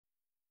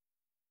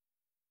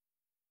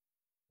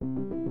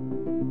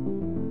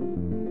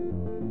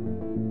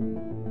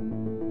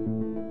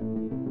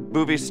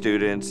Bouvé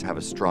students have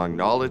a strong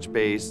knowledge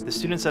base. The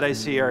students that I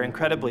see are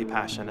incredibly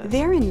passionate.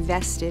 They're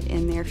invested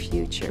in their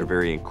future. They're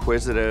very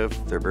inquisitive,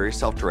 they're very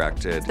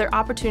self-directed. There are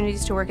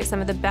opportunities to work at some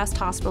of the best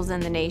hospitals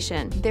in the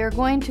nation. They're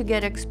going to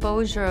get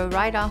exposure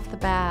right off the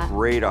bat.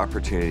 Great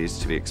opportunities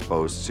to be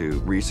exposed to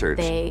research.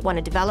 They want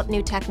to develop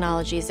new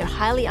technologies. They're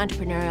highly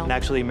entrepreneurial. And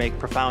actually make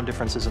profound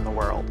differences in the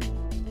world.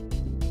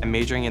 I'm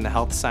majoring in the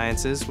health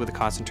sciences with a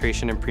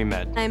concentration in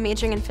pre-med. I'm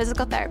majoring in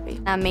physical therapy.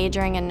 I'm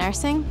majoring in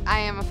nursing. I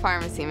am a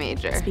pharmacy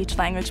major.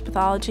 Speech-language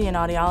pathology and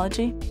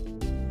audiology.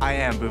 I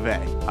am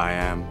Bouvé. I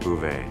am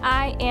Bouvé.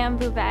 I am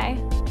Bouvé.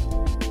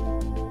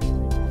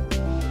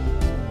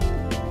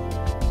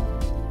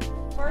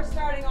 First,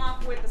 starting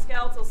off with the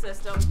skeletal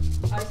system.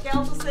 Our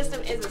skeletal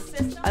system is a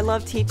system. I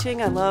love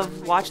teaching. I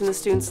love watching the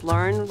students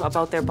learn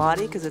about their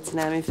body because it's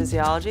anatomy and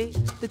physiology.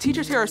 The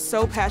teachers here are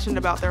so passionate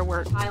about their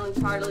work. Piling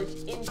cartilage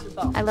into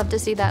bone. I love to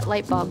see that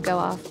light bulb go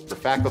off. The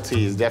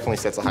faculty definitely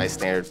sets a high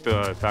standard.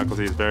 The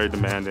faculty is very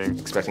demanding.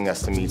 Expecting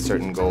us to meet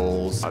certain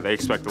goals. They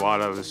expect a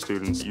lot out of the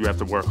students. You have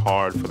to work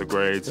hard for the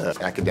grades.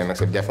 Academics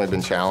have definitely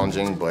been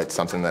challenging, but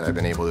something that I've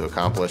been able to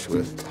accomplish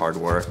with hard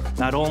work.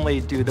 Not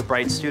only do the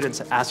bright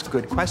students ask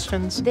good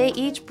questions, they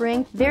each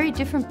bring very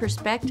different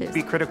perspectives.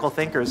 Be critical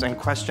thinkers and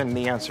question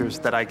the answers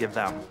that I give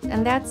them.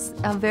 And that's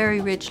a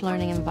very rich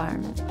learning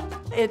environment.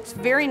 It's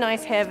very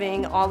nice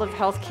having all of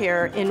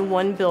healthcare in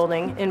one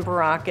building in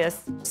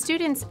Baracus.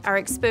 Students are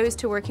exposed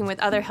to working with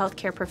other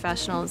healthcare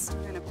professionals.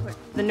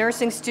 The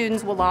nursing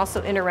students will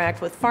also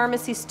interact with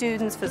pharmacy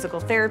students,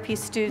 physical therapy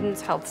students,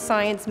 health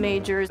science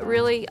majors. It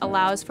really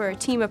allows for a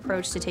team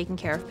approach to taking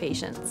care of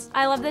patients.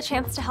 I love the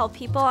chance to help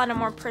people on a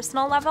more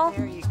personal level.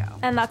 There you go.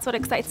 And that's what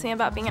excites me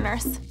about being a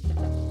nurse.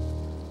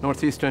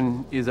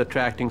 Northeastern is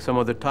attracting some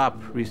of the top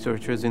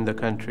researchers in the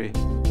country.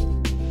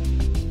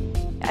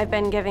 I've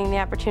been given the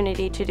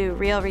opportunity to do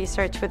real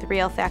research with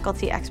real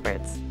faculty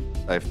experts.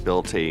 I've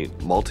built a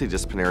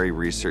multidisciplinary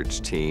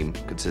research team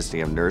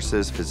consisting of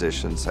nurses,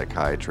 physicians,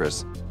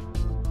 psychiatrists.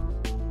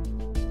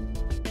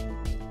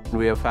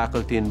 We have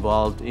faculty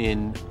involved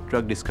in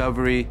drug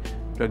discovery,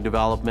 drug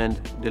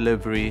development,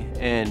 delivery,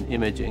 and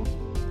imaging.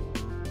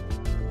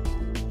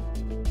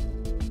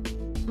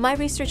 My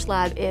research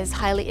lab is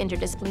highly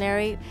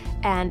interdisciplinary,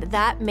 and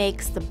that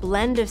makes the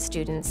blend of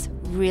students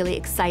really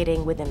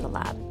exciting within the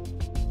lab.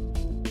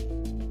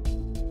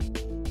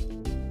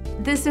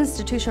 This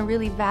institution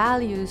really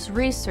values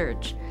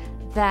research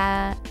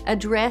that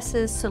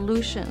addresses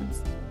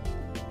solutions.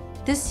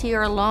 This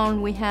year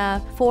alone, we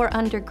have 4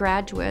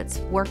 undergraduates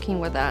working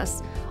with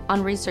us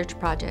on research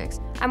projects.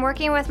 I'm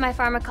working with my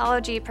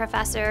pharmacology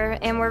professor,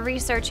 and we're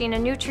researching a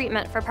new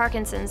treatment for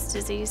Parkinson's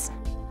disease.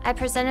 I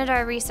presented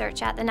our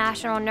research at the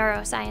National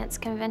Neuroscience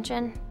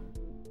Convention.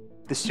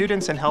 The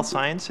students in health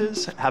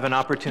sciences have an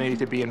opportunity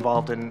to be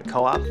involved in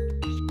co-op.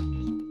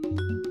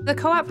 The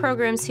co-op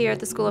programs here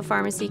at the School of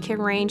Pharmacy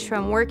can range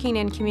from working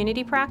in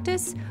community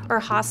practice or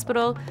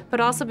hospital, but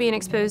also being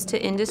exposed to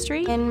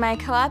industry. In my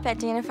co-op at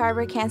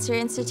Dana-Farber Cancer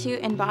Institute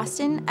in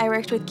Boston, I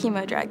worked with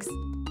chemo drugs.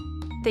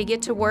 They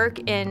get to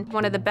work in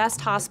one of the best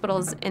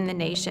hospitals in the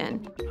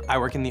nation. I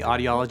work in the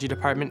audiology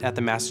department at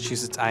the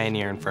Massachusetts Eye and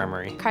Ear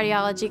Infirmary.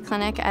 Cardiology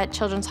clinic at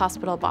Children's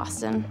Hospital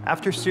Boston.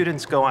 After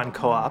students go on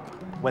co-op,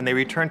 when they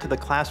return to the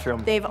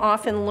classroom, they've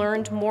often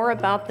learned more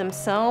about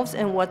themselves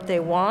and what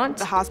they want.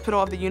 The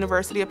Hospital of the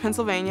University of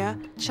Pennsylvania.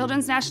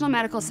 Children's National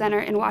Medical Center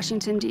in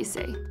Washington,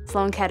 D.C.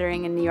 Sloan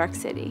Kettering in New York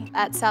City.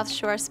 At South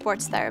Shore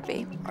Sports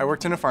Therapy. I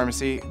worked in a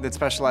pharmacy that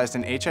specialized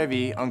in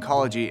HIV,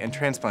 oncology, and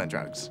transplant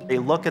drugs. They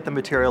look at the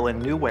material in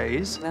new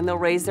ways. And they'll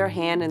raise their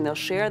hand and they'll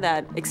share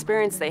that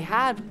experience they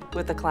had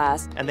with the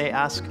class. And they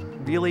ask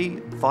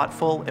really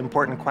thoughtful,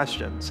 important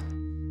questions.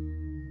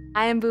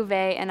 I am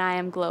Bouvé and I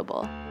am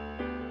global.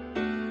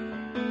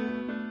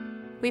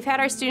 We've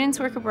had our students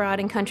work abroad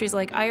in countries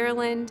like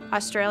Ireland,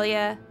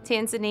 Australia,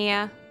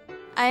 Tanzania.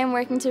 I am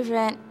working to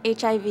prevent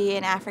HIV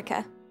in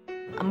Africa.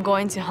 I'm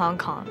going to Hong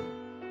Kong.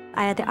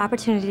 I had the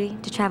opportunity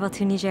to travel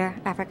to Niger,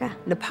 Africa.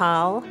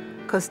 Nepal,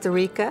 Costa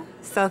Rica,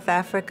 South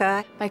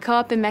Africa. My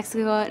co-op in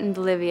Mexico and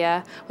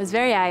Bolivia was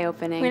very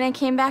eye-opening. When I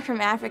came back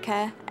from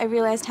Africa, I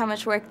realized how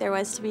much work there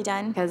was to be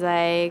done because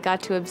I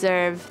got to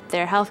observe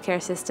their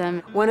healthcare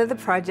system. One of the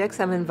projects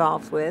I'm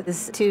involved with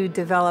is to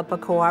develop a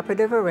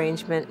cooperative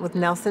arrangement with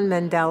Nelson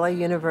Mandela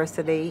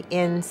University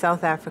in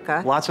South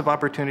Africa. Lots of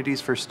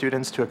opportunities for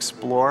students to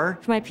explore.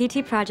 For my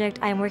PT project,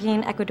 I am working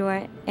in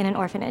Ecuador in an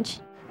orphanage.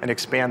 And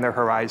expand their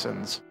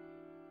horizons.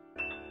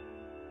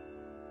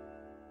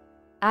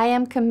 I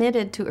am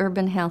committed to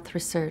urban health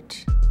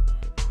research.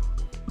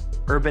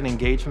 Urban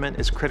engagement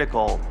is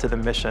critical to the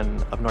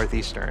mission of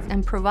Northeastern.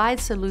 And provide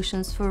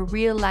solutions for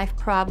real-life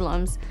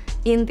problems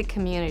in the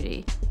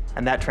community.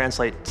 And that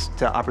translates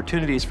to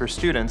opportunities for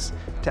students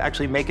to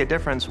actually make a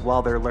difference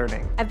while they're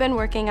learning. I've been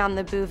working on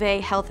the Bouvé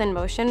Health in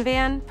Motion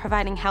van,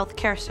 providing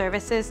healthcare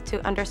services to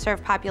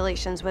underserved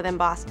populations within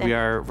Boston. We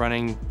are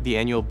running the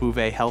annual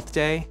Bouvé Health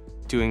Day,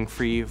 doing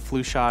free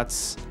flu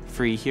shots,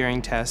 free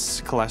hearing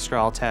tests,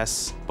 cholesterol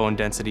tests, bone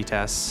density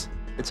tests.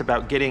 It's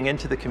about getting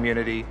into the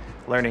community,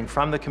 learning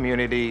from the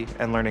community,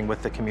 and learning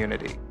with the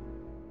community.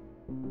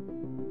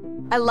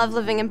 I love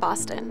living in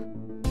Boston.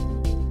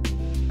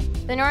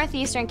 The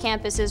Northeastern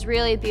campus is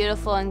really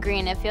beautiful and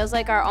green. It feels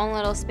like our own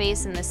little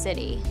space in the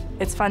city.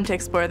 It's fun to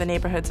explore the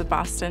neighborhoods of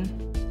Boston.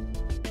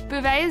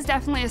 Bouvé is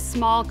definitely a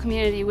small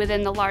community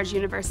within the large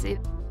university.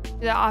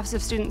 The Office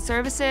of Student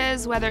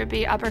Services, whether it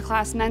be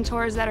upper-class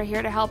mentors that are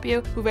here to help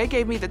you. Bouvé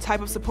gave me the type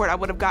of support I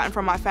would have gotten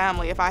from my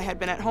family if I had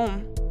been at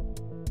home.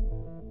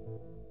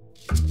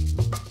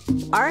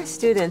 Our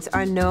students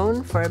are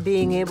known for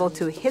being able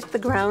to hit the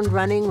ground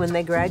running when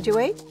they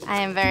graduate. I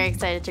am very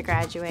excited to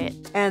graduate.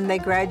 And they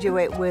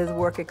graduate with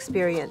work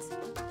experience.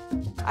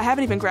 I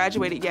haven't even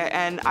graduated yet,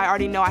 and I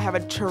already know I have a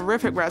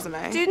terrific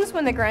resume. Students,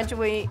 when they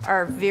graduate,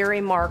 are very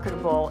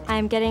marketable.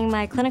 I'm getting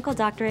my clinical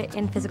doctorate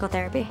in physical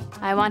therapy.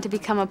 I want to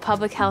become a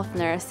public health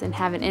nurse and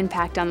have an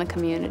impact on the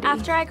community.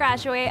 After I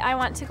graduate, I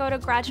want to go to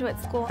graduate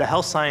school. The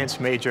health science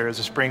major is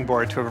a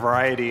springboard to a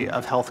variety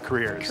of health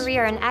careers.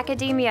 Career in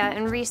academia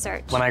and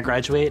research. When I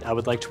graduate, I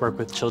would like to work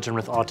with children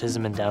with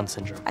autism and Down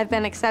syndrome. I've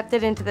been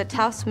accepted into the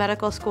Tufts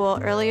Medical School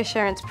Early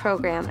Assurance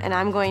Program, and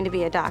I'm going to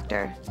be a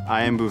doctor.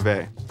 I am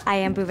Bouvé. I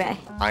am Bouvé.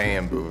 I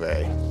am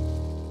Bouvé.